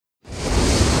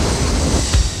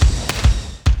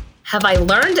Have I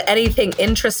learned anything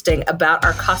interesting about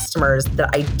our customers that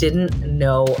I didn't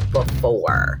know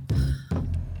before?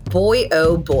 Boy,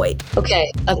 oh boy.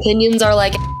 Okay, opinions are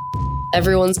like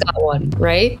everyone's got one,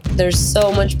 right? There's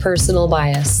so much personal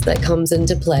bias that comes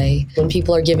into play when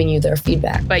people are giving you their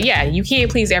feedback. But yeah, you can't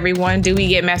please everyone. Do we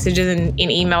get messages and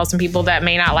emails from people that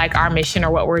may not like our mission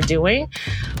or what we're doing?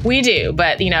 We do.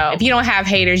 But, if you don't have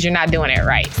haters, you're not doing it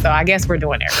right. So I guess we're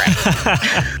doing it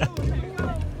right.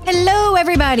 Hello,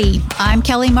 everybody. I'm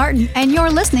Kelly Martin, and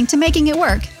you're listening to Making It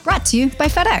Work, brought to you by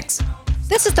FedEx.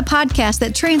 This is the podcast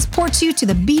that transports you to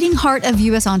the beating heart of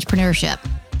U.S. entrepreneurship.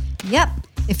 Yep.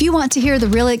 If you want to hear the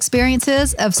real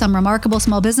experiences of some remarkable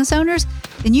small business owners,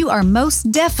 then you are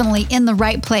most definitely in the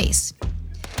right place.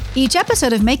 Each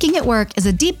episode of Making It Work is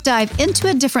a deep dive into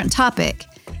a different topic.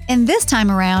 And this time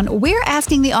around, we're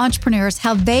asking the entrepreneurs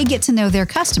how they get to know their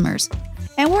customers.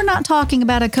 And we're not talking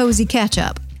about a cozy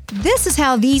catch-up. This is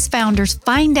how these founders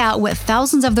find out what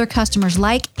thousands of their customers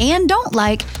like and don't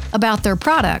like about their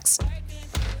products.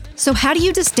 So how do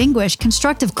you distinguish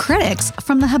constructive critics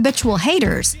from the habitual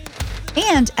haters?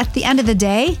 And at the end of the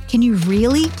day, can you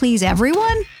really please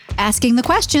everyone? Asking the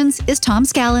questions is Tom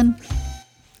Scallon.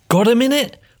 Got a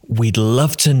minute? We'd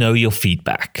love to know your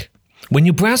feedback. When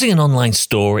you're browsing an online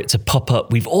store, it's a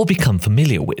pop-up we've all become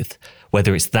familiar with.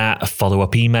 Whether it's that, a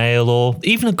follow-up email, or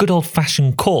even a good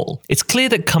old-fashioned call, it's clear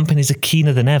that companies are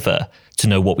keener than ever to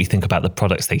know what we think about the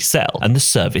products they sell and the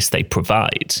service they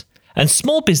provide. And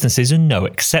small businesses are no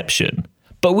exception.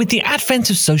 But with the advent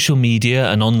of social media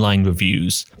and online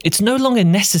reviews, it's no longer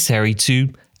necessary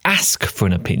to ask for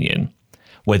an opinion.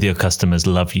 Whether your customers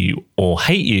love you or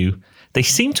hate you, they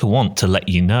seem to want to let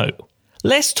you know.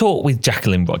 Let's talk with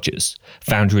Jacqueline Rogers,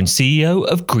 founder and CEO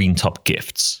of Greentop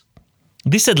Gifts.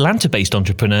 This Atlanta-based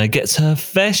entrepreneur gets her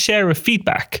fair share of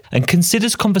feedback and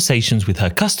considers conversations with her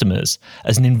customers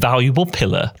as an invaluable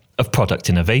pillar of product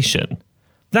innovation.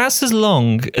 That's as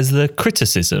long as the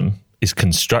criticism is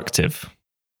constructive.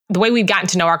 The way we've gotten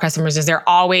to know our customers is they're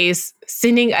always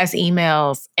sending us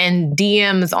emails and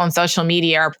DMs on social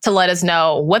media to let us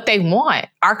know what they want.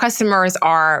 Our customers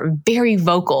are very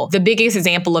vocal. The biggest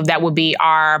example of that would be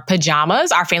our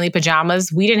pajamas, our family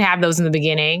pajamas. We didn't have those in the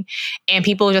beginning, and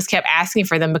people just kept asking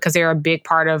for them because they're a big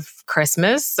part of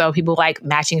Christmas. So people like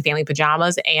matching family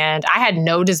pajamas. And I had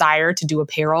no desire to do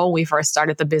apparel when we first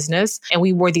started the business. And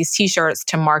we wore these t-shirts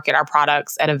to market our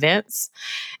products at events.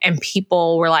 And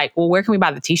people were like, well, where can we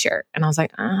buy the t-shirt? And I was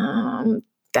like,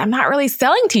 I'm not really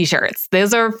selling t-shirts.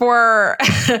 Those are for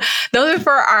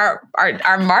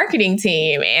our marketing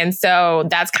team. And so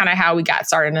that's kind of how we got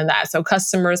started in that. So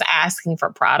customers asking for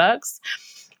products.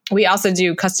 We also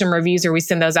do customer reviews, where we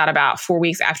send those out about 4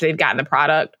 weeks after they've gotten the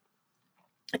product.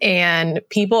 And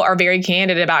people are very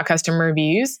candid about customer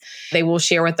reviews. They will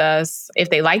share with us if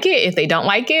they like it, if they don't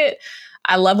like it.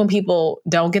 I love when people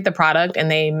don't get the product and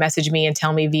they message me and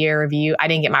tell me via review, I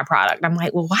didn't get my product. I'm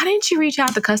like, well, why didn't you reach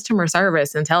out to customer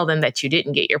service and tell them that you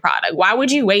didn't get your product? Why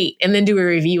would you wait and then do a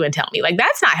review and tell me? Like,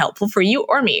 that's not helpful for you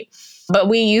or me. But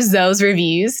we use those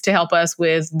reviews to help us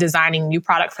with designing new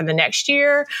product for the next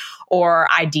year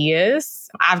or ideas.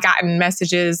 I've gotten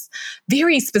messages,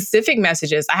 very specific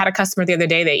messages. I had a customer the other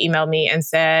day that emailed me and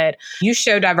said, you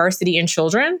show diversity in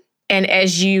children. And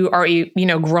as you are,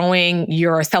 growing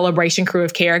your celebration crew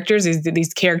of characters,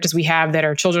 these characters we have that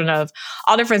are children of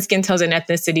all different skin tones and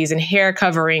ethnicities and hair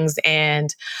coverings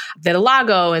and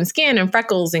vitiligo and skin and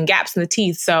freckles and gaps in the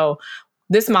teeth. So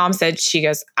this mom said, she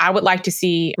goes, I would like to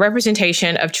see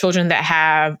representation of children that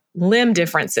have limb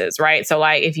differences, right? So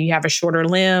like if you have a shorter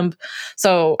limb.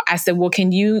 So I said, well,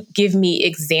 can you give me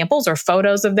examples or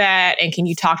photos of that? And can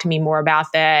you talk to me more about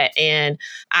that? And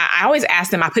I always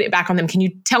ask them, I put it back on them. Can you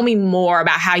tell me more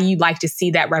about how you'd like to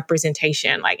see that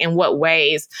representation? Like in what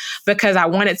ways? Because I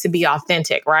want it to be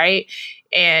authentic, right?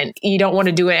 And you don't want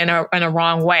to do it in a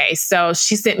wrong way. So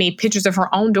she sent me pictures of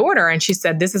her own daughter and she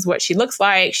said, this is what she looks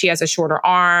like. She has a shorter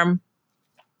arm.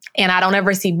 And I don't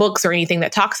ever see books or anything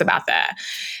that talks about that.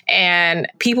 And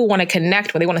people want to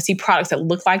connect with, they want to see products that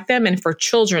look like them. And for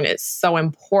children, it's so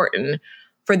important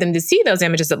for them to see those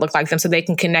images that look like them so they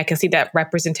can connect and see that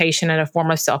representation in a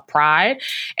form of self-pride.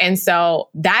 And so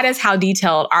that is how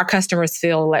detailed our customers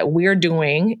feel that we're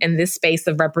doing in this space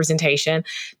of representation,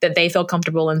 that they feel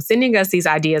comfortable in sending us these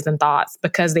ideas and thoughts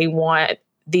because they want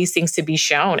these things to be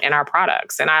shown in our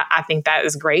products. And I think that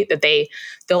is great that they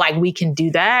feel like we can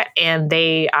do that. And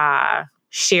they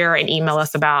share and email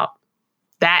us about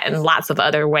that and lots of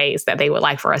other ways that they would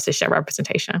like for us to share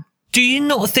representation. Do you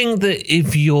not think that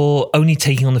if you're only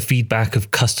taking on the feedback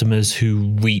of customers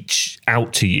who reach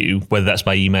out to you, whether that's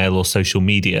by email or social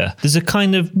media, there's a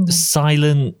kind of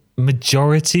silent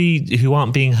majority who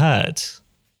aren't being heard?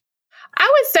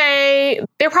 I would say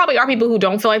there probably are people who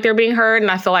don't feel like they're being heard.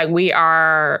 And I feel like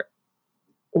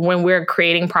when we're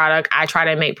creating product, I try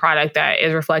to make product that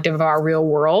is reflective of our real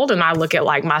world. And I look at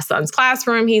like my son's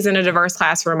classroom. He's in a diverse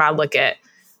classroom. I look at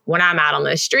when I'm out on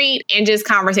the street and just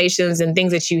conversations and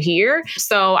things that you hear.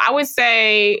 So I would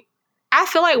say, I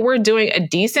feel like we're doing a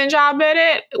decent job at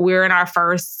it. We're in our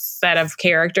first set of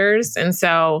characters. And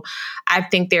so I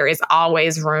think there is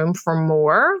always room for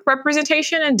more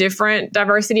representation and different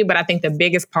diversity. But I think the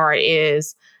biggest part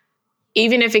is,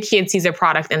 even if a kid sees a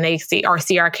product and they see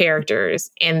our characters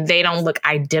and they don't look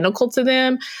identical to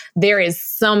them, there is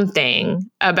something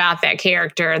about that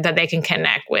character that they can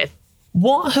connect with.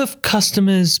 What have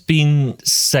customers been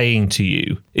saying to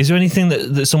you? Is there anything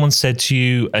that someone said to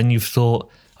you and you've thought,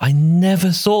 I never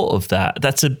thought of that?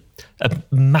 That's a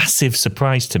massive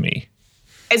surprise to me.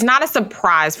 It's not a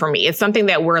surprise for me. It's something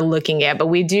that we're looking at, but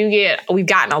we've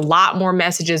gotten a lot more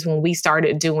messages when we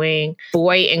started doing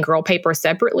boy and girl paper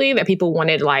separately, that people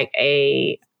wanted like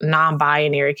a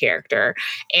non-binary character.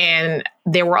 And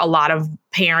there were a lot of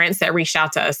parents that reached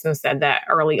out to us and said that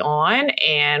early on,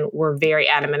 and were very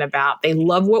adamant about, they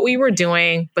loved what we were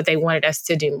doing, but they wanted us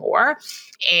to do more.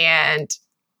 And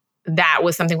that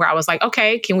was something where I was like,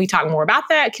 okay, can we talk more about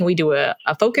that? Can we do a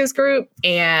focus group?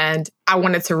 And I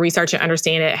wanted to research and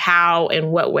understand it. How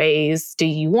and what ways do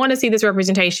you want to see this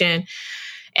representation?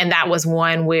 And that was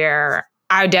one where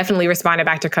I definitely responded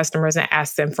back to customers and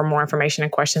asked them for more information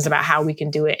and questions about how we can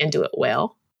do it and do it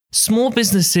well. Small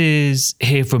businesses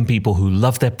hear from people who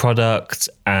love their product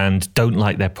and don't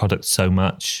like their product so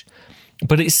much.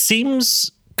 But it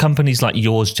seems companies like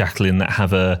yours, Jacqueline, that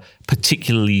have a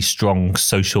particularly strong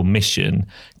social mission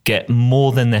get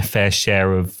more than their fair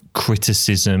share of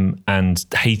criticism and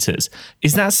haters.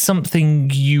 Is that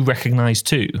something you recognize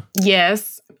too?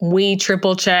 Yes, we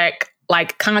triple check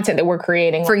like content that we're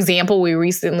creating. For example, we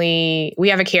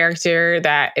have a character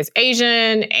that is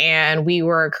Asian, and we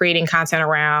were creating content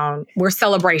around, we're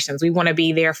celebrations. We want to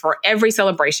be there for every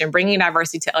celebration. Bringing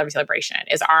diversity to every celebration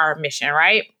is our mission,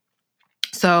 right?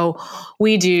 So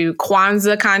we do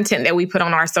Kwanzaa content that we put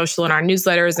on our social and our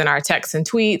newsletters and our texts and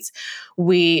tweets.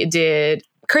 We did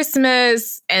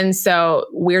Christmas. And so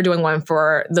we're doing one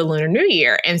for the Lunar New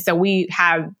Year. And so we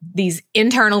have these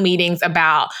internal meetings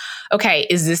about, okay,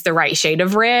 is this the right shade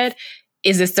of red?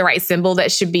 Is this the right symbol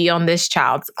that should be on this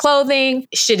child's clothing?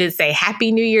 Should it say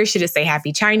Happy New Year? Should it say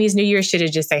Happy Chinese New Year? Should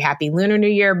it just say Happy Lunar New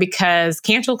Year? Because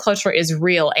cancel culture is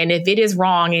real. And if it is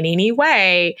wrong in any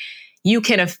way, you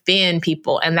can offend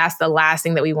people. And that's the last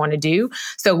thing that we want to do.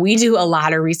 So we do a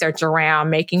lot of research around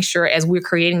making sure, as we're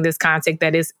creating this content,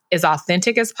 that is as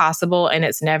authentic as possible and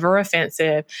it's never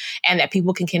offensive, and that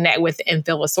people can connect with and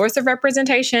feel a source of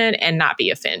representation and not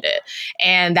be offended.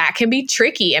 And that can be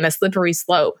tricky and a slippery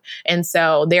slope. And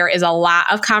so there is a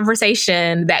lot of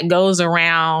conversation that goes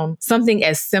around something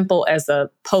as simple as a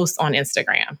post on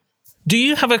Instagram. Do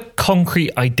you have a concrete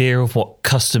idea of what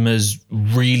customers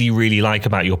really, really like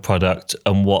about your product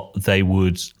and what they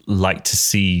would like to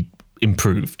see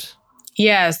improved?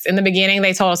 Yes. In the beginning,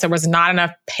 they told us there was not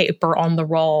enough paper on the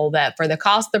roll, that for the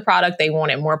cost of the product, they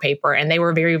wanted more paper. And they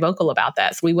were very vocal about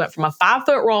that. So we went from a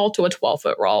 5-foot roll to a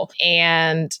 12-foot roll.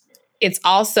 And it's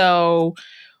also,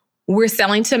 we're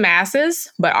selling to masses,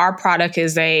 but our product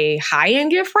is a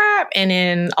high-end gift wrap. And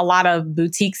in a lot of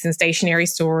boutiques and stationery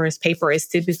stores, paper is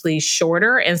typically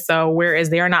shorter. And so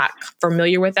whereas they're not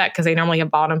familiar with that because they normally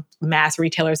have bought them mass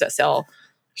retailers that sell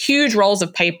huge rolls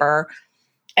of paper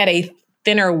at a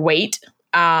thinner weight,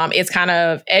 it's kind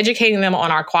of educating them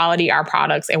on our quality, our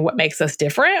products, and what makes us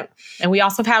different. And we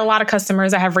also have had a lot of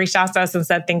customers that have reached out to us and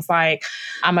said things like,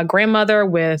 I'm a grandmother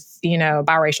with,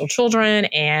 biracial children,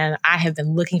 and I have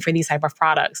been looking for these type of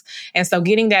products. And so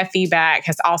getting that feedback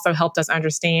has also helped us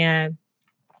understand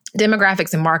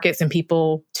demographics and markets and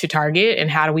people to target,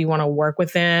 and how do we want to work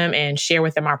with them and share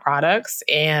with them our products.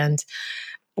 And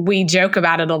we joke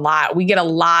about it a lot. We get a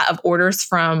lot of orders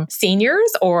from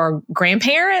seniors or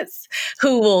grandparents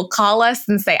who will call us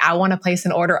and say, I want to place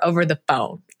an order over the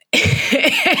phone.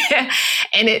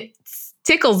 And it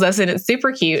tickles us and it's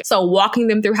super cute. So walking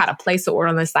them through how to place the order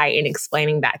on the site and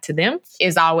explaining that to them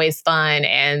is always fun,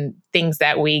 and things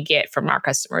that we get from our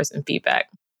customers and feedback.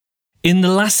 In the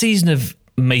last season of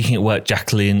Making It Work,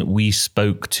 Jacqueline, we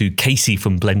spoke to Casey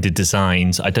from Blended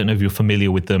Designs. I don't know if you're familiar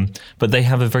with them, but they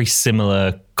have a very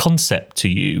similar concept to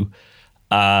you.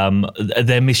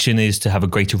 Their mission is to have a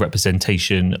greater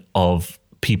representation of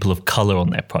people of color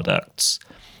on their products.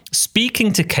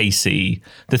 Speaking to Casey,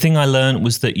 the thing I learned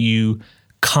was that you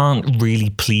can't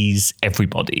really please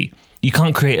everybody. You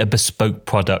can't create a bespoke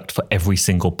product for every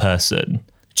single person.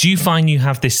 Do you find you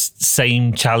have this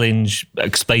same challenge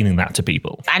explaining that to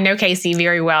people? I know Casey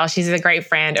very well. She's a great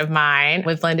friend of mine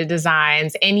with Blended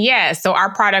Designs. And yes, so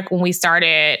our product, when we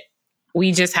started,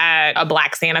 we just had a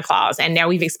Black Santa Claus. And now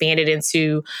we've expanded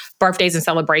into birthdays and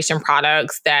celebration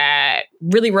products that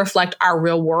really reflect our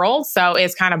real world. So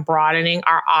it's kind of broadening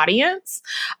our audience.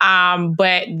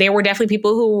 But there were definitely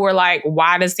people who were like,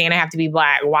 why does Santa have to be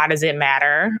Black? Why does it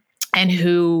matter? And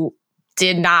who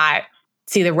did not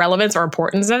see the relevance or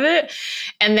importance of it.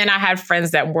 And then I had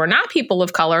friends that were not people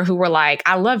of color who were like,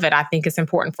 I love it. I think it's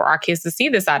important for our kids to see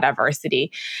this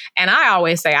diversity. And I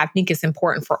always say, I think it's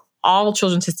important for all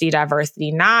children to see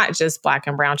diversity, not just Black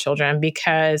and brown children,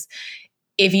 because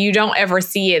if you don't ever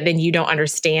see it, then you don't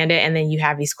understand it. And then you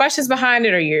have these questions behind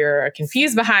it, or you're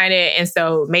confused behind it. And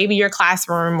so maybe your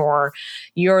classroom or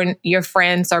your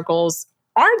friend circles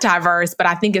aren't diverse, but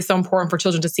I think it's so important for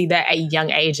children to see that at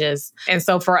young ages. And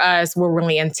so for us, we're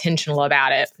really intentional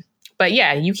about it. But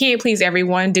yeah, you can't please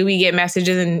everyone. Do we get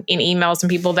messages and emails from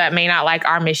people that may not like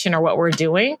our mission or what we're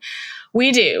doing?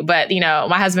 We do. But,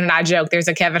 my husband and I joke, there's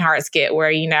a Kevin Hart skit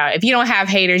where, if you don't have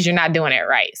haters, you're not doing it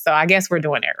right. So I guess we're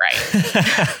doing it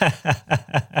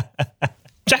right.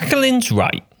 Jacqueline's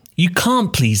right. You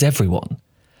can't please everyone.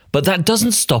 But that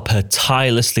doesn't stop her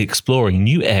tirelessly exploring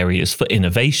new areas for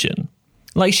innovation.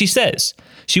 Like she says,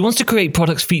 she wants to create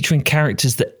products featuring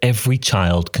characters that every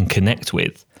child can connect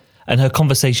with. And her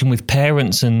conversation with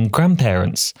parents and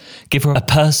grandparents give her a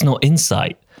personal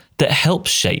insight that helps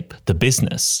shape the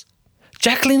business.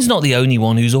 Jacqueline's not the only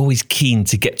one who's always keen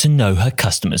to get to know her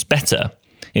customers better.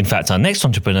 In fact, our next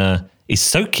entrepreneur is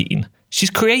so keen, she's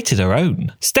created her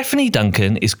own. Stephanie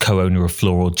Duncan is co-owner of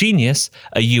Floral Genius,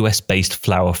 a US-based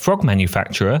flower frog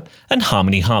manufacturer, and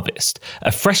Harmony Harvest,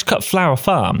 a fresh-cut flower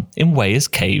farm in Weyers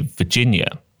Cave, Virginia.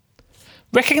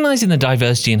 Recognizing the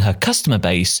diversity in her customer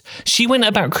base, she went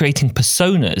about creating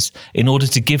personas in order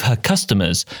to give her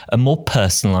customers a more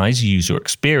personalized user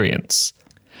experience.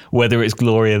 Whether it's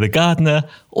Gloria the gardener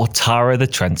or Tara the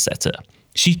trendsetter,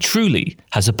 she truly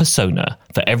has a persona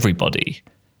for everybody.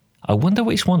 I wonder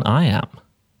which one I am.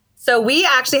 So we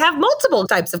actually have multiple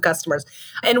types of customers.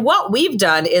 And what we've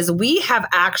done is we have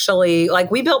actually,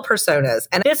 we built personas.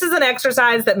 And this is an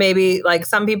exercise that maybe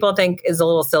some people think is a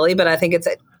little silly, but I think it's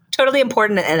totally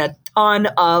important and a ton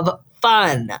of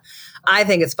fun. I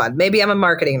think it's fun. Maybe I'm a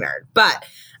marketing nerd, but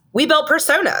we built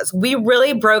personas. We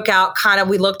really broke out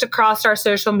we looked across our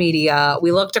social media.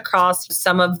 We looked across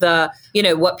some of the,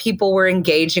 what people were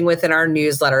engaging with in our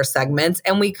newsletter segments.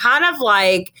 And we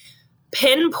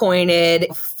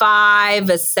pinpointed 5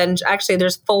 essential, actually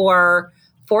there's four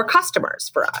customers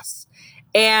for us.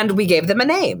 And we gave them a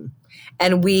name.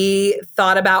 And we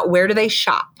thought about, where do they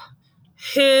shop?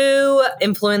 Who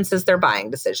influences their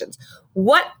buying decisions?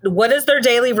 What is their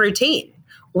daily routine?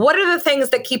 What are the things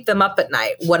that keep them up at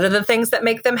night? What are the things that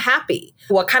make them happy?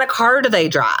 What kind of car do they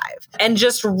drive? And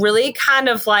just really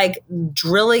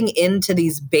drilling into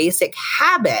these basic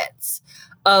habits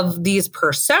of these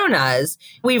personas,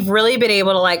 we've really been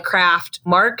able to craft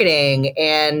marketing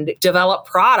and develop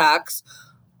products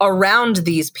around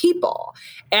these people.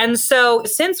 And so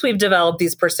since we've developed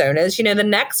these personas, the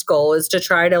next goal is to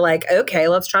try to okay,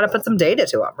 let's try to put some data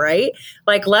to them, right?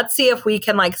 Let's see if we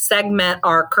can segment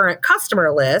our current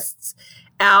customer lists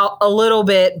out a little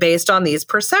bit based on these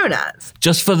personas.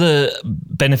 Just for the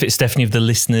benefit, Stephanie, of the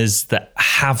listeners that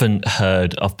haven't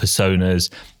heard of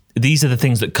personas, these are the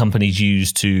things that companies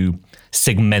use to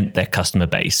segment their customer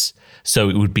base. So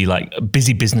it would be a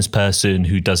busy business person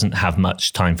who doesn't have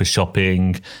much time for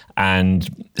shopping,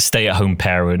 and stay-at-home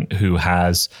parent who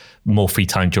has more free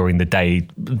time during the day,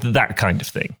 that kind of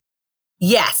thing.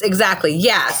 Yes, exactly.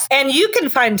 Yes. And you can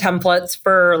find templates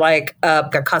for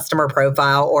a customer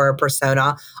profile or a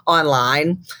persona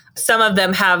online. Some of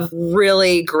them have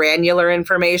really granular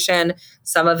information.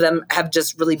 Some of them have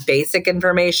just really basic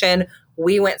information.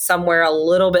 We went somewhere a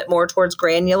little bit more towards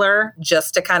granular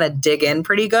just to dig in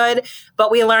pretty good.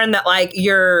 But we learned that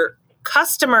your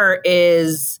customer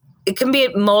it can be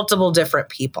multiple different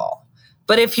people.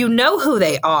 But if you know who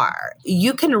they are,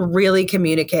 you can really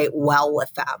communicate well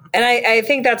with them. And I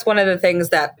think that's one of the things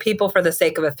that people, for the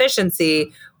sake of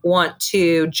efficiency, want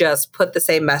to just put the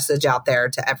same message out there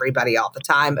to everybody all the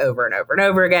time, over and over and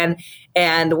over again,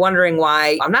 and wondering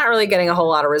why I'm not really getting a whole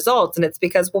lot of results. And it's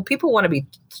because, people want to be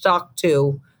talked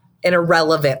to in a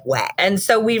relevant way. And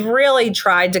so we've really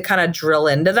tried to drill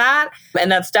into that.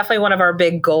 And that's definitely one of our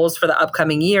big goals for the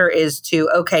upcoming year is to,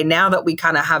 okay, now that we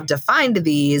have defined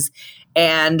these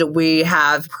and we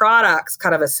have products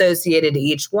associated to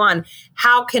each one,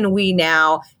 how can we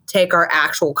now take our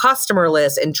actual customer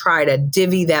list and try to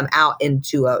divvy them out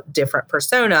into a different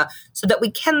persona so that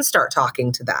we can start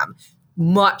talking to them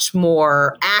much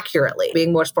more accurately,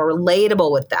 being much more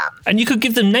relatable with them. And you could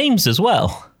give them names as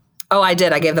well. Oh, I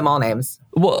did. I gave them all names.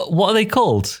 What are they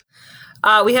called?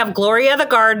 We have Gloria the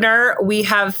gardener. We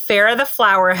have Farrah the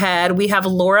flowerhead. We have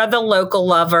Laura the local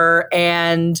lover.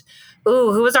 And,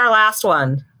 who was our last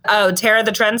one? Oh, Tara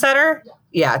the trendsetter?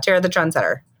 Yeah, Tara the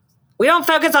trendsetter. We don't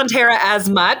focus on Tara as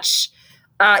much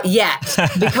yet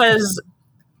because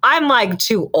I'm like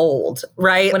too old,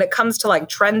 right? When it comes to like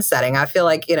trend setting, I feel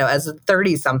like, as a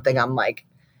 30-something, I'm like,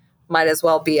 might as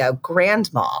well be a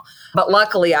grandma. But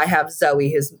luckily I have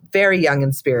Zoe, who's very young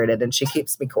and spirited, and she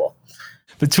keeps me cool.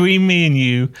 Between me and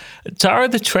you, Tara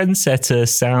the trendsetter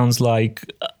sounds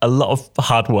like a lot of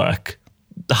hard work,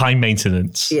 high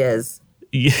maintenance. She is.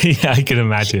 Yeah, I can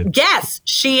imagine. Yes,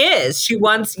 she is. She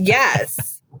wants,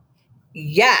 yes.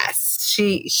 Yes,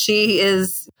 she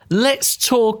is. Let's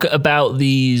talk about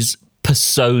these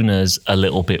personas a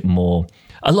little bit more.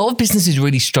 A lot of businesses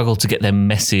really struggle to get their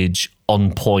message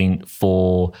on point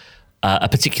for a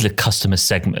particular customer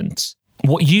segment.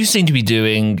 What you seem to be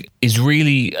doing is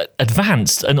really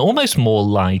advanced and almost more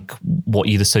like what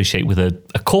you'd associate with a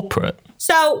corporate.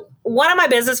 So one of my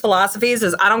business philosophies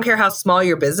is I don't care how small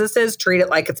your business is, treat it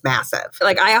like it's massive.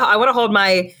 Like I want to hold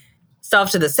myself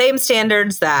to the same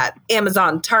standards that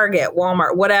Amazon, Target,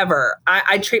 Walmart, whatever.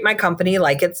 I treat my company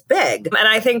like it's big. And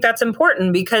I think that's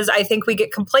important because I think we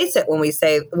get complacent when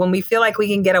we feel like we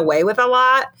can get away with a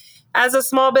lot as a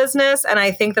small business. And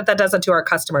I think that doesn't do our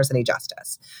customers any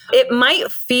justice. It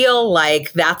might feel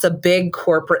like that's a big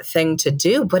corporate thing to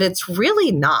do, but it's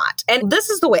really not. And this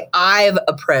is the way I've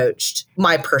approached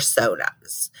my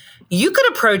personas. You could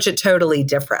approach it totally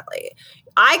differently.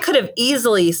 I could have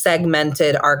easily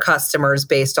segmented our customers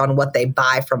based on what they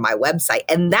buy from my website.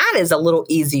 And that is a little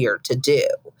easier to do,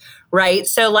 right?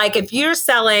 So like if you're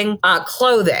selling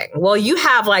clothing, well, you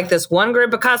have like this one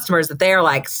group of customers that they are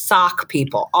like sock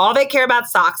people. All they care about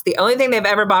socks. The only thing they've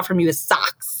ever bought from you is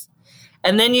socks.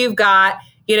 And then you've got,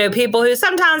 people who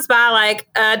sometimes buy like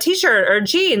a t-shirt or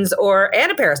jeans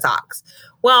and a pair of socks.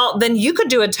 Well, then you could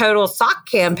do a total sock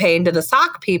campaign to the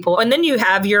sock people. And then you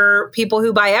have your people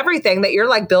who buy everything that you're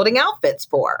like building outfits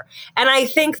for. And I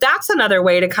think that's another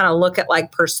way to kind of look at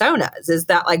like personas is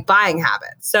that like buying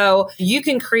habits. So you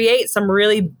can create some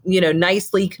really,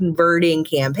 nicely converting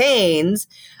campaigns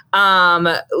and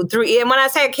when I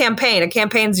say a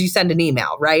campaign's you send an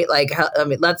email, right? Like,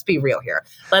 let's be real here.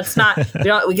 Let's not,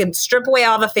 we can strip away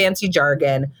all the fancy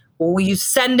jargon. You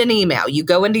send an email. You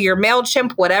go into your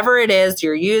MailChimp, whatever it is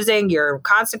you're using, your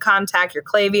Constant Contact, your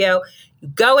Klaviyo. You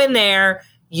go in there.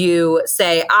 You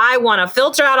say, I want to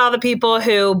filter out all the people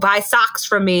who buy socks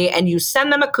from me, and you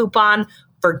send them a coupon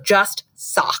for just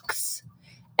socks.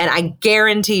 And I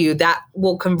guarantee you that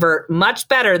will convert much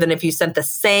better than if you sent the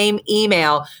same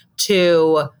email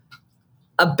to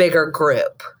a bigger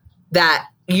group that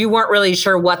you weren't really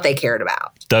sure what they cared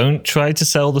about. Don't try to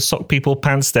sell the sock people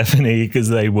pants, Stephanie, because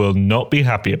they will not be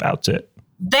happy about it.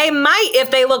 They might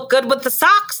if they look good with the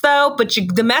socks, though. But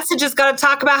the message has got to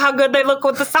talk about how good they look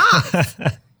with the socks.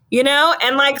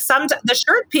 And like the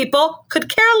shirt people could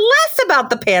care less about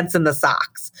the pants and the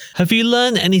socks. Have you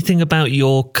learned anything about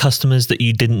your customers that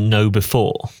you didn't know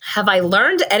before? Have I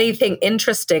learned anything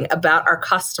interesting about our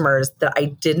customers that I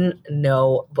didn't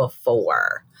know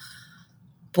before?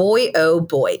 Boy, oh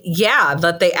boy. Yeah,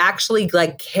 that they actually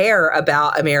like care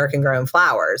about American grown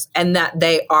flowers and that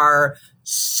they are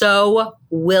so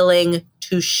willing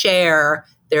to share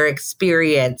their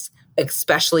experience,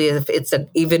 especially if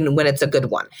even when it's a good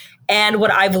one. And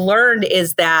what I've learned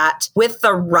is that with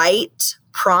the right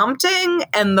prompting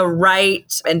and the right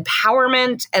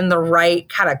empowerment and the right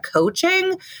kind of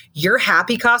coaching, your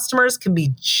happy customers can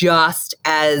be just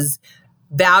as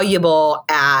valuable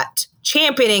at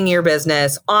championing your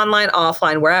business online,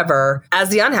 offline, wherever, as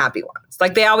the unhappy ones.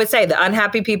 Like they always say, the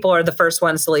unhappy people are the first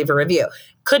ones to leave a review.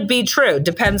 Could be true.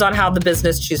 Depends on how the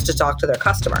business chooses to talk to their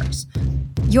customers.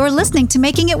 You're listening to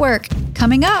Making It Work.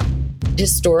 Coming up.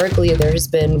 Historically, there's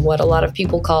been what a lot of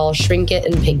people call shrink it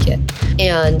and pink it.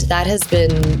 And that has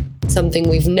been something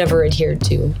we've never adhered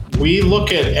to. We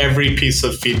look at every piece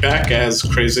of feedback, as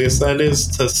crazy as that is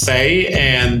to say,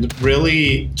 and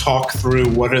really talk through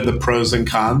what are the pros and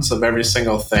cons of every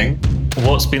single thing.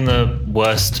 What's been the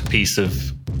worst piece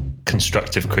of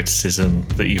constructive criticism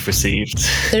that you've received?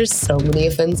 There's so many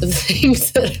offensive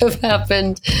things that have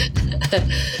happened.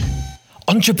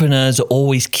 Entrepreneurs are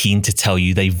always keen to tell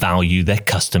you they value their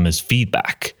customers'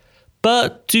 feedback.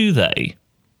 But do they?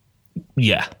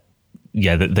 Yeah,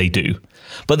 they do.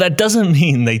 But that doesn't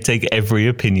mean they take every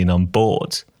opinion on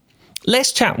board.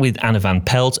 Let's chat with Anna Van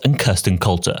Pelt and Kirsten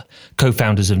Coulter,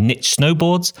 co-founders of Niche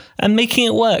Snowboards and Making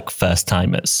It Work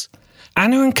first-timers.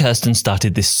 Anna and Kirsten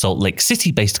started this Salt Lake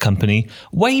City-based company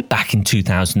way back in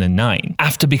 2009,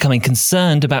 after becoming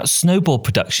concerned about snowboard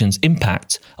production's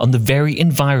impact on the very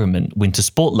environment winter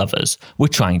sport lovers were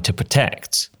trying to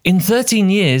protect. In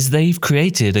 13 years, they've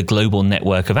created a global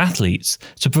network of athletes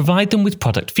to provide them with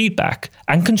product feedback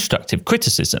and constructive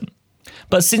criticism.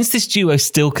 But since this duo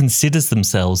still considers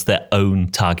themselves their own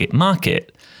target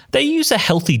market, they use a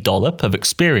healthy dollop of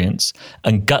experience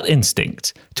and gut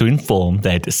instinct to inform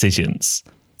their decisions.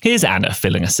 Here's Anna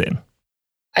filling us in.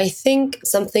 I think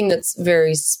something that's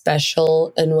very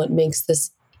special and what makes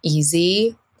this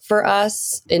easy for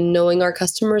us in knowing our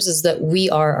customers is that we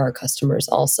are our customers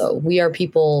also. We are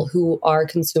people who are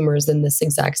consumers in this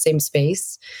exact same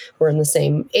space. We're in the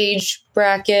same age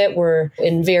bracket. We're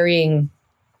in varying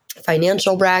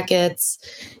financial brackets.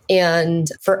 And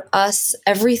for us,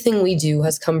 everything we do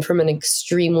has come from an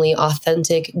extremely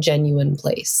authentic, genuine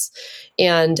place.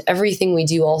 And everything we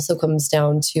do also comes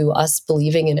down to us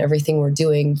believing in everything we're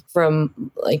doing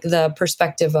from like the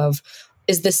perspective of,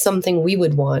 is this something we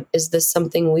would want? Is this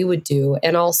something we would do?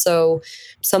 And also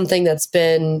something that's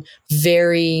been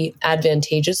very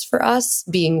advantageous for us,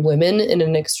 being women in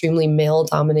an extremely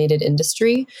male-dominated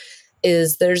industry,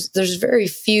 is there's very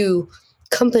few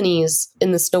companies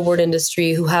in the snowboard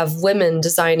industry who have women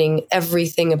designing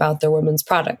everything about their women's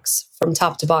products from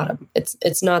top to bottom.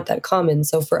 It's not that common.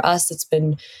 So for us, it's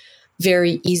been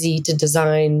very easy to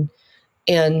design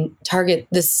and target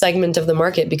this segment of the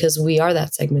market because we are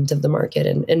that segment of the market.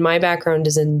 And my background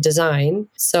is in design.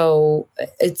 So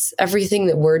it's everything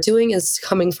that we're doing is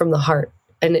coming from the heart,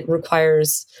 and it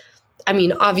requires, I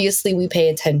mean, obviously we pay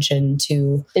attention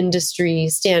to industry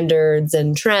standards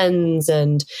and trends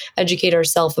and educate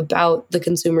ourselves about the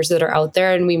consumers that are out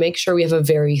there. And we make sure we have a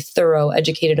very thorough,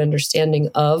 educated understanding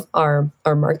of our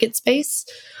market space.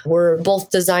 We're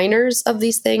both designers of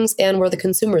these things and we're the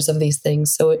consumers of these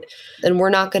things. And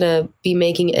we're not going to be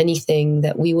making anything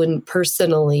that we wouldn't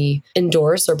personally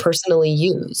endorse or personally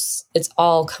use. It's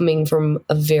all coming from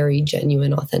a very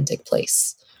genuine, authentic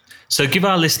place. So give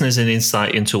our listeners an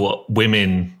insight into what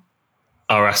women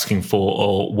are asking for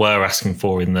or were asking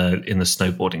for in the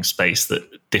snowboarding space that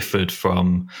differed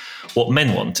from what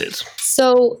men wanted.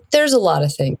 So there's a lot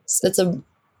of things. It's a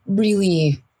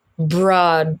really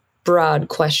broad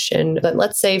question. But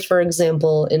let's say, for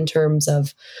example, in terms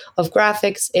of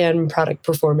graphics and product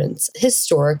performance,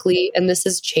 historically, and this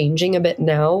is changing a bit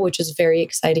now, which is very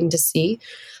exciting to see.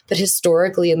 But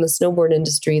historically in the snowboard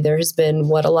industry, there has been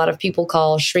what a lot of people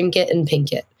call shrink it and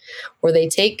pink it, where they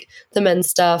take the men's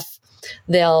stuff,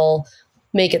 they'll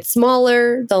make it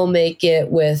smaller, they'll make it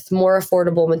with more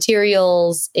affordable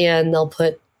materials, and they'll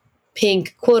put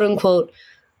pink, quote unquote,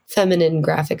 feminine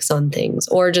graphics on things,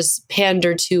 or just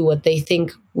pander to what they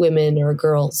think women or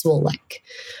girls will like.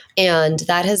 And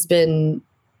that has been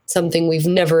something we've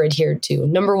never adhered to.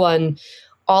 Number one,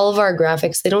 all of our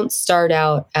graphics, they don't start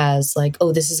out as like,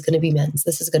 oh, this is going to be men's,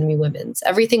 this is going to be women's.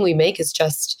 Everything we make is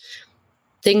just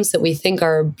things that we think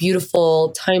are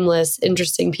beautiful, timeless,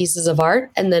 interesting pieces of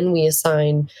art. And then we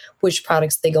assign which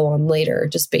products they go on later,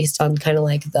 just based on kind of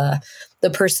like the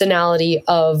personality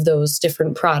of those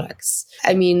different products.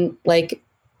 I mean, like,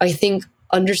 I think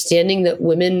understanding that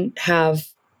women have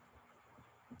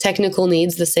technical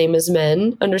needs the same as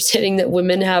men, understanding that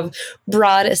women have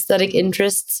broad aesthetic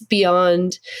interests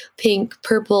beyond pink,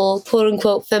 purple, quote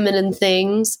unquote, feminine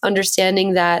things,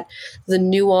 understanding that the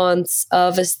nuance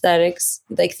of aesthetics,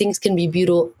 like things can be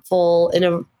beautiful in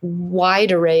a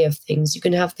wide array of things. You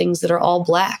can have things that are all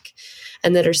black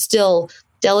and that are still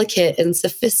delicate and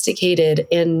sophisticated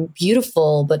and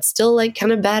beautiful, but still like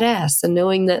kind of badass, and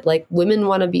knowing that like women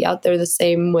want to be out there the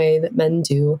same way that men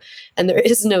do. And there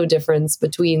is no difference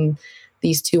between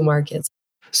these two markets.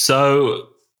 So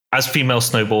as female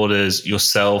snowboarders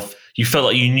yourself, you felt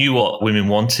like you knew what women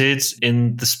wanted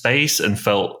in the space and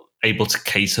felt able to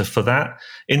cater for that.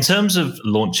 In terms of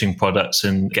launching products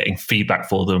and getting feedback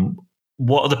for them,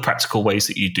 what are the practical ways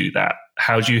that you do that?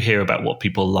 How do you hear about what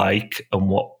people like and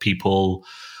what people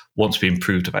want to be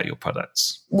improved about your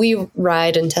products? We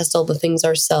ride and test all the things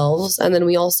ourselves. And then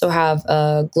we also have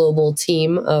a global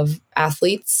team of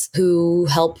athletes who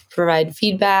help provide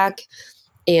feedback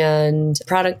and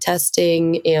product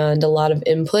testing and a lot of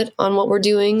input on what we're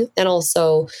doing. And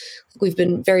also, we've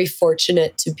been very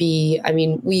fortunate to be,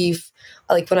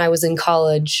 like when I was in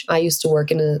college, I used to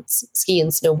work in a ski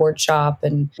and snowboard shop,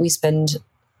 and we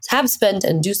have spent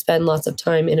and do spend lots of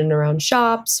time in and around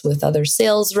shops with other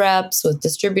sales reps, with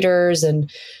distributors. And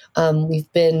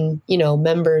We've been,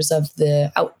 members of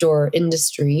the outdoor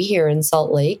industry here in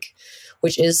Salt Lake,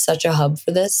 which is such a hub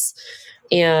for this.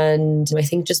 And I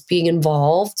think just being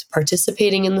involved,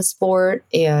 participating in the sport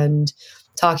and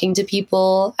talking to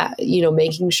people,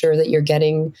 making sure that you're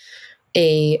getting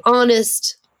a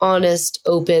honest,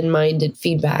 open-minded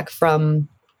feedback from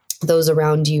those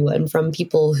around you and from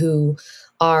people who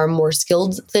are more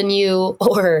skilled than you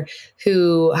or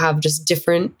who have just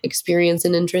different experience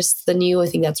and interests than you. I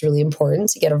think that's really important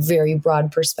to get a very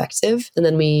broad perspective. And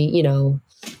then we,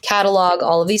 catalog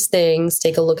all of these things,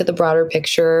 take a look at the broader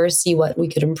picture, see what we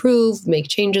could improve, make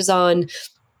changes on,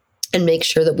 and make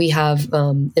sure that we have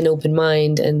an open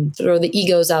mind and throw the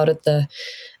egos out at the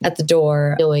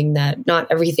door, knowing that not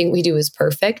everything we do is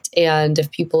perfect. And if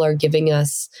people are giving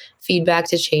us feedback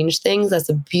to change things, that's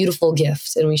a beautiful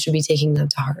gift. And we should be taking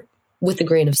that to heart with a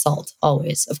grain of salt,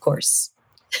 always, of course.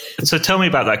 So tell me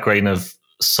about that grain of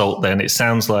salt then. It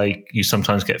sounds like you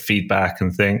sometimes get feedback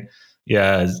and think,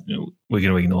 yeah, we're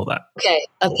going to ignore that. Okay.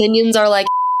 Opinions are like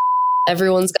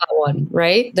everyone's got one,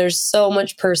 right? There's so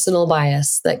much personal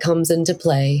bias that comes into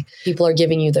play. People are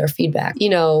giving you their feedback.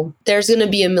 There's going to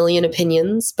be a million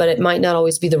opinions, but it might not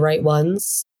always be the right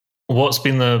ones. What's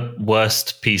been the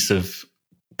worst piece of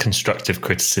constructive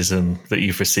criticism that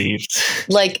you've received?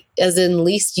 Like, as in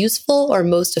least useful or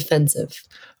most offensive?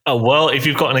 Oh, well, if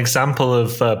you've got an example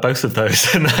of both of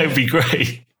those, then that would be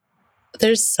great.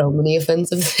 There's so many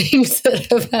offensive things that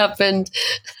have happened.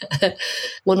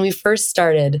 When we first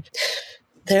started,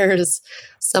 there's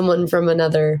someone from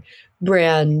another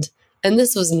brand, and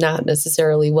this was not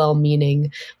necessarily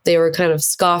well-meaning. They were kind of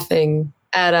scoffing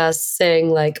at us, saying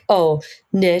like, oh,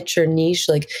 niche or niche,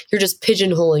 like you're just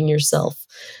pigeonholing yourself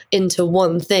into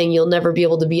one thing. You'll never be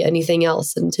able to be anything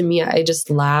else. And to me, I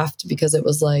just laughed because it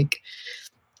was like,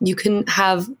 you can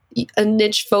have a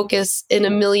niche focus in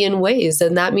a million ways.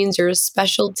 And that means you're a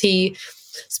specialty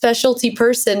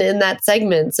person in that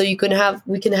segment. So we can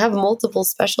have multiple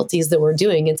specialties that we're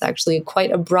doing. It's actually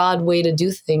quite a broad way to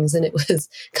do things. And it was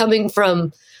coming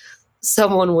from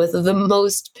someone with the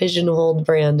most pigeonholed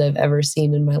brand I've ever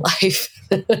seen in my life.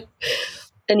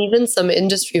 And even some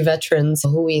industry veterans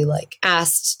who we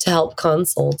asked to help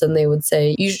consult, and they would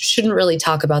say, you shouldn't really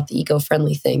talk about the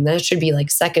eco-friendly thing. That should be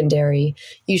secondary.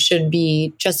 You should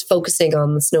be just focusing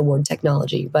on the snowboard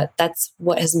technology. But that's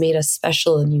what has made us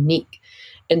special and unique.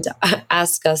 And to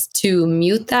ask us to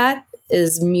mute that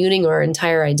is muting our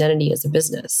entire identity as a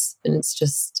business. And it's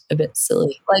just a bit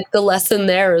silly. The lesson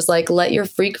there is let your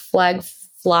freak flag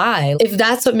fly. If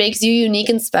that's what makes you unique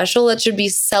and special, that should be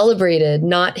celebrated,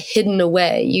 not hidden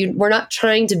away. We're not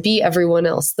trying to be everyone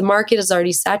else. The market is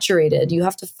already saturated. You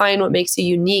have to find what makes you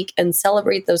unique and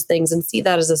celebrate those things and see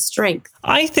that as a strength.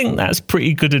 I think that's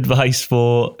pretty good advice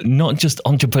for not just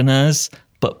entrepreneurs,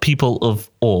 but people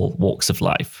of all walks of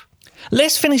life.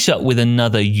 Let's finish up with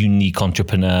another unique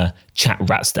entrepreneur, Chat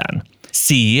Ratsdan,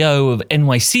 CEO of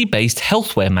NYC-based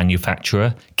healthwear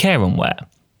manufacturer Carenwear.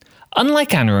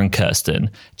 Unlike Anna and Kirsten,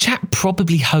 Chat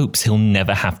probably hopes he'll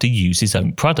never have to use his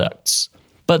own products.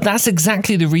 But that's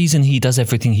exactly the reason he does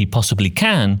everything he possibly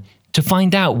can to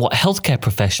find out what healthcare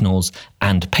professionals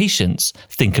and patients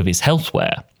think of his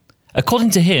healthwear. According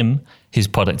to him, his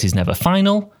product is never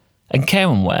final, and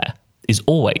Carenwear is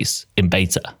always in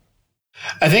beta.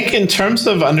 I think in terms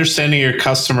of understanding your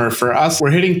customer, for us,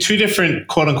 we're hitting two different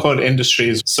quote unquote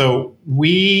industries. So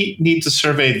we need to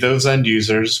survey those end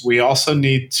users. We also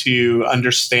need to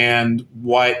understand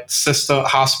what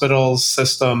hospitals,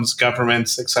 systems,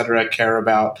 governments, et cetera, care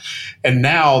about. And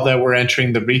now that we're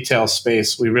entering the retail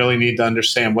space, we really need to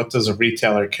understand what does a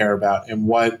retailer care about and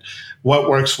what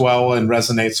works well and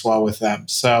resonates well with them.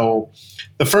 So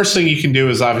the first thing you can do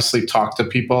is obviously talk to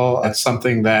people. That's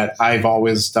something that I've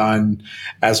always done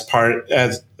as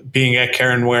being at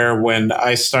Carenwear. When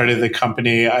I started the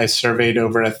company, I surveyed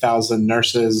over 1,000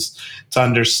 nurses to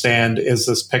understand, is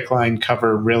this PICC line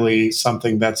cover really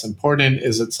something that's important?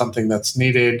 Is it something that's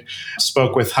needed?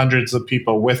 Spoke with hundreds of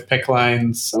people with PICC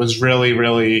lines. I was really,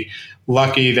 really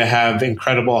lucky to have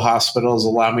incredible hospitals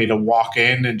allow me to walk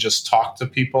in and just talk to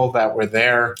people that were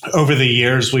there. Over the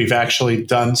years, we've actually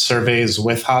done surveys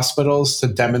with hospitals to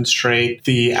demonstrate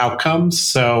the outcomes.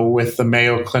 So with the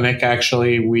Mayo Clinic,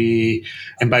 actually,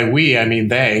 and by we, I mean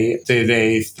they, did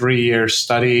a 3-year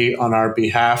study on our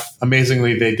behalf.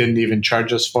 Amazingly, they didn't even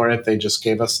charge us for it. They just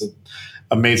gave us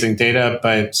amazing data,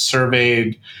 but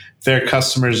surveyed their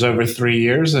customers over 3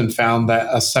 years and found that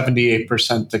a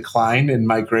 78% decline in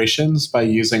migrations by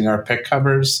using our PICC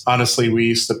covers. Honestly, we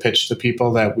used to pitch to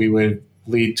people that we would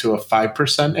lead to a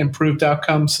 5% improved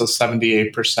outcome. So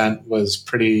 78% was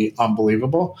pretty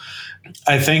unbelievable.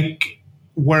 I think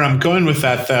where I'm going with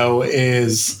that, though,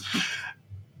 is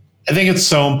I think it's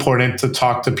so important to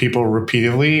talk to people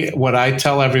repeatedly. What I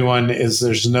tell everyone is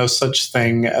there's no such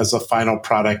thing as a final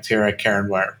product here at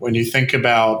Carenware. When you think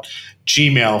about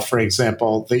Gmail, for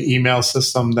example, the email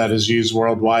system that is used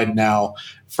worldwide now,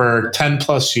 for 10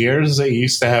 plus years, they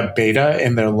used to have beta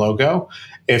in their logo.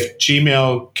 If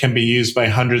Gmail can be used by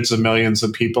hundreds of millions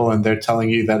of people and they're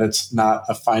telling you that it's not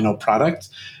a final product,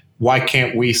 why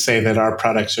can't we say that our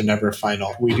products are never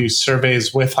final? We do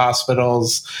surveys with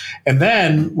hospitals. And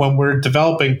then when we're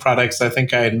developing products, I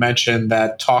think I had mentioned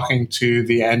that talking to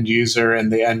the end user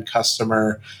and the end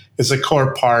customer is a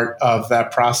core part of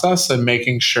that process, and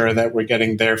making sure that we're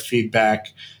getting their feedback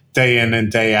day in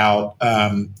and day out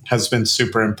has been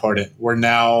super important. We're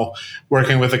now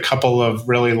working with a couple of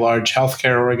really large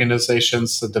healthcare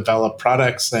organizations to develop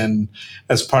products. And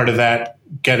as part of that,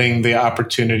 getting the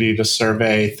opportunity to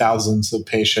survey thousands of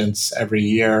patients every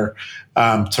year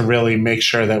to really make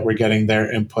sure that we're getting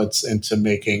their inputs into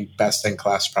making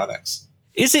best-in-class products.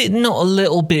 Is it not a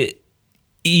little bit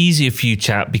easier for you,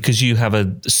 Chat, because you have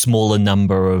a smaller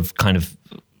number of kind of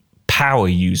power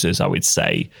users, I would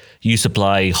say? You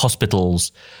supply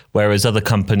hospitals, whereas other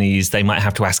companies, they might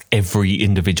have to ask every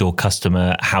individual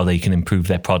customer how they can improve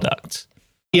their product.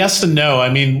 Yes and no.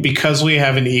 I mean, because we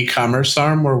have an e-commerce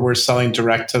arm where we're selling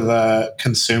direct to the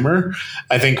consumer,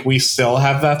 I think we still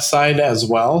have that side as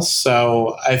well.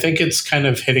 So I think it's kind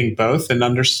of hitting both and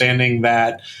understanding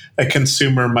that a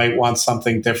consumer might want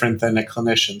something different than a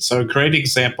clinician. So a great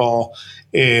example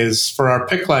is for our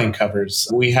PICC line covers.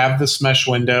 We have this mesh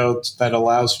window that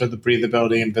allows for the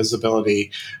breathability and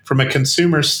visibility. From a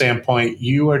consumer standpoint,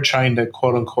 you are trying to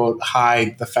quote unquote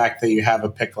hide the fact that you have a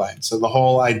PICC line. So the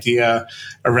whole idea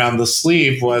around the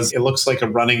sleeve was it looks like a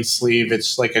running sleeve.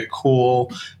 It's like a cool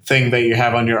thing that you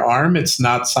have on your arm. It's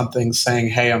not something saying,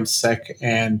 hey, I'm sick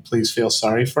and please feel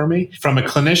sorry for me. From a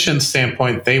clinician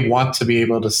standpoint, they want to be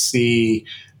able to see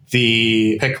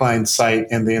the PICC line site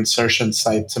and the insertion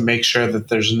site to make sure that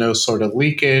there's no sort of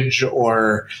leakage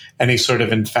or any sort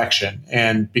of infection.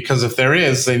 And because if there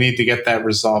is, they need to get that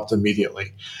resolved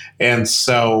immediately. And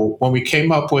so when we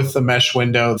came up with the mesh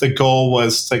window, the goal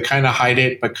was to kind of hide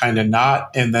it, but kind of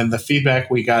not. And then the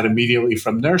feedback we got immediately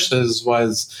from nurses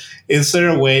was, is there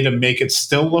a way to make it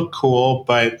still look cool,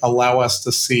 but allow us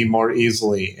to see more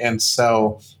easily? And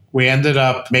so we ended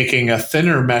up making a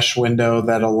thinner mesh window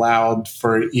that allowed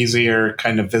for easier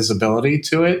kind of visibility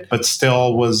to it, but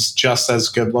still was just as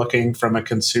good looking from a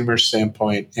consumer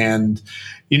standpoint. And,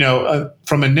 you know,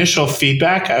 from initial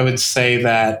feedback, I would say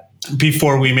that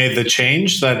before we made the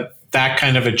change, that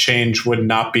kind of a change would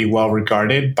not be well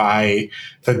regarded by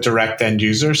the direct end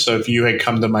user. So if you had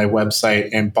come to my website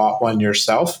and bought one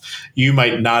yourself, you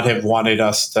might not have wanted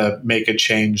us to make a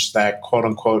change that quote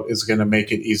unquote is going to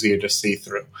make it easier to see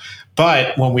through.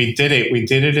 But when we did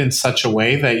it in such a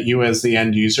way that you as the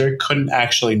end user couldn't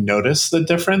actually notice the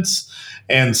difference.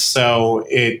 And so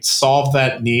it solved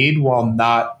that need while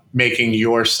not making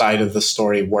your side of the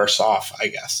story worse off, I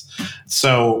guess.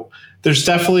 So there's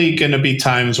definitely going to be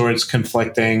times where it's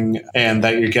conflicting and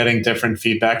that you're getting different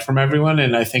feedback from everyone.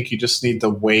 And I think you just need to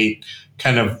wait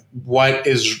kind of what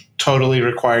is totally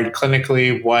required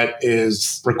clinically, what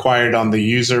is required on the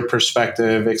user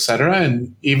perspective, et cetera.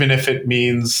 And even if it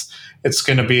means it's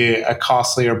going to be a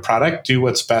costlier product, do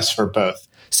what's best for both.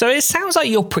 So it sounds like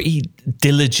you're pretty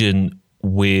diligent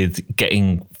with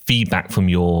getting feedback from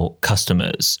your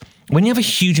customers. When you have a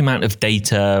huge amount of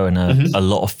data and a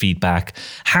lot of feedback,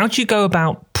 how do you go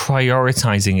about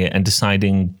prioritizing it and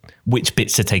deciding which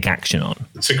bits to take action on?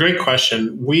 It's a great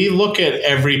question. We look at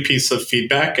every piece of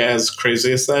feedback, as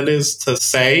crazy as that is to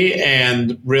say,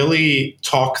 and really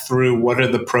talk through what are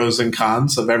the pros and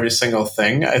cons of every single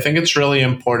thing. I think it's really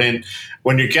important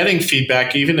when you're getting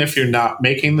feedback, even if you're not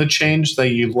making the change, that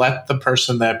you let the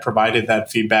person that provided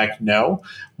that feedback know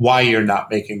why you're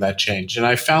not making that change. And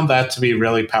I found that to be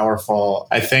really powerful.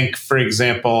 I think, for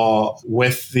example,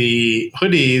 with the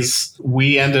hoodies,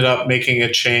 we ended up making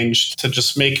a change to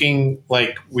just making,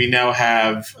 like, we now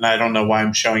have, and I don't know why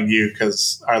I'm showing you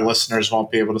because our listeners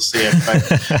won't be able to see it,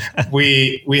 but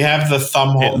we have the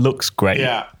thumb hole. It looks great.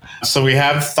 Yeah. So we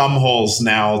have thumb holes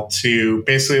now to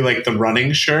basically like the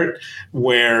running shirt,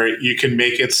 where you can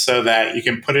make it so that you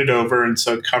can put it over and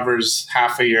so it covers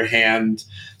half of your hand,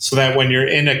 so that when you're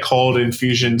in a cold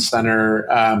infusion center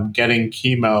getting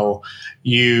chemo,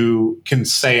 you can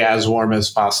stay as warm as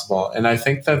possible. And I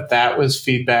think that was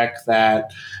feedback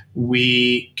that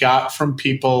we got from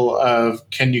people of,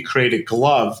 can you create a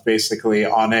glove basically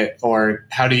on it, or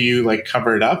how do you like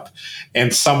cover it up?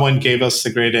 And someone gave us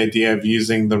the great idea of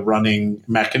using the running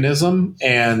mechanism.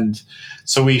 And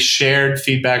so we shared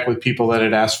feedback with people that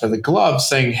had asked for the glove,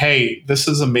 saying, hey, this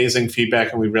is amazing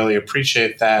feedback and we really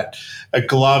appreciate that. A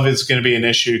glove is going to be an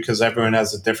issue because everyone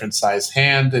has a different size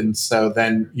hand. And so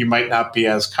then you might not be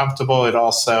as comfortable. It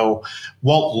also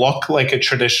won't look like a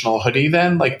traditional hoodie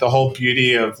then. Like the whole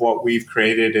beauty of what we've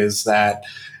created is that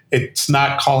it's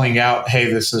not calling out,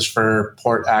 hey, this is for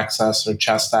port access or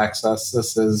chest access.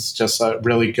 This is just a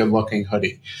really good looking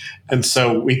hoodie. And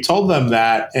so we told them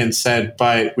that and said,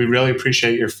 but we really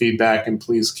appreciate your feedback and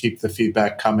please keep the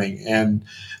feedback coming. And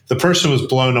the person was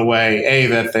blown away,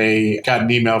 that they got an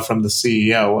email from the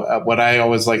CEO. What I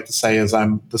always like to say is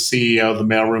I'm the CEO, the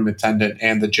mailroom attendant,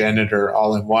 and the janitor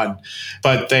all in one.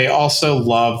 But they also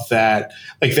love that,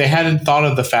 like they hadn't thought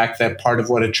of the fact that part of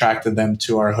what attracted them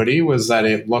to our hoodie was that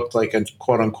it looked like a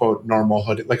quote unquote normal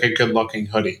hoodie, like a good looking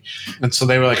hoodie. And so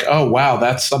they were like, oh, wow,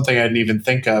 that's something I didn't even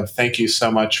think of. Thank you so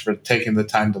much for taking the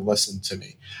time to listen to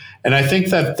me. And I think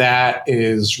that that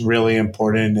is really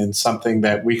important and something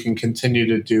that we can continue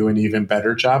to do an even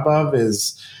better job of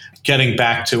is getting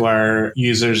back to our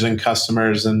users and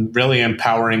customers and really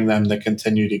empowering them to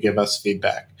continue to give us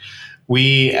feedback.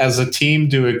 We, as a team,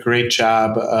 do a great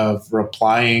job of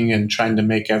replying and trying to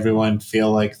make everyone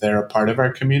feel like they're a part of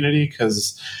our community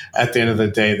because at the end of the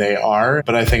day, they are.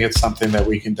 But I think it's something that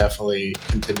we can definitely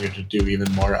continue to do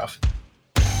even more of.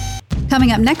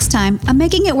 Coming up next time, a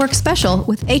Making It Work special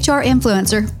with HR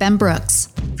influencer Ben Brooks.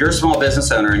 If you're a small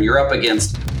business owner and you're up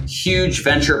against huge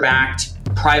venture-backed,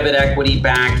 private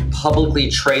equity-backed, publicly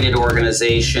traded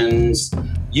organizations,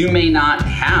 you may not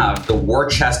have the war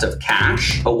chest of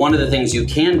cash, but one of the things you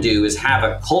can do is have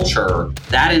a culture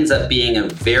that ends up being a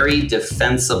very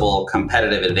defensible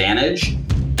competitive advantage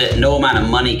that no amount of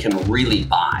money can really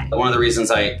buy. One of the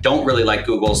reasons I don't really like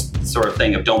Google's sort of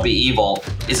thing of don't be evil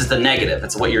is it's the negative.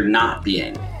 It's what you're not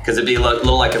being. Because it'd be a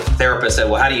little like if a therapist said,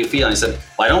 well, how do you feel? And I said,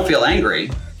 well, I don't feel angry.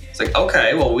 It's like,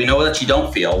 okay, well, we know that you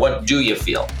don't feel. What do you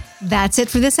feel? That's it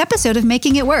for this episode of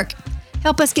Making It Work.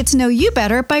 Help us get to know you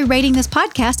better by rating this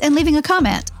podcast and leaving a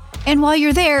comment. And while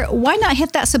you're there, why not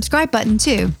hit that subscribe button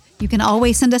too? You can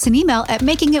always send us an email at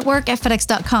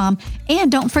makingitwork@fedex.com.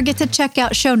 And don't forget to check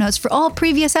out show notes for all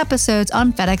previous episodes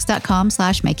on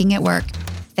fedex.com/makingitwork.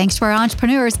 Thanks to our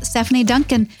entrepreneurs, Stephanie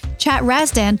Duncan, Chat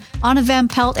Razdan, Anna Van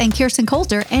Pelt and Kirsten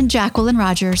Coulter, and Jacqueline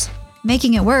Rogers.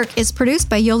 Making It Work is produced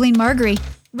by Yolene Margery,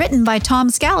 written by Tom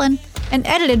Scallon, and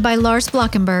edited by Lars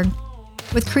Blockenberg.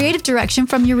 With creative direction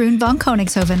from Jeroen von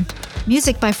Koningshoven.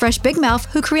 Music by Fresh Big Mouth,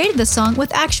 who created the song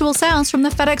with actual sounds from the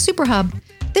FedEx Superhub.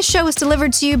 This show is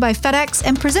delivered to you by FedEx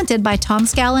and presented by Tom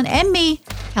Scallon and me,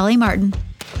 Kelly Martin.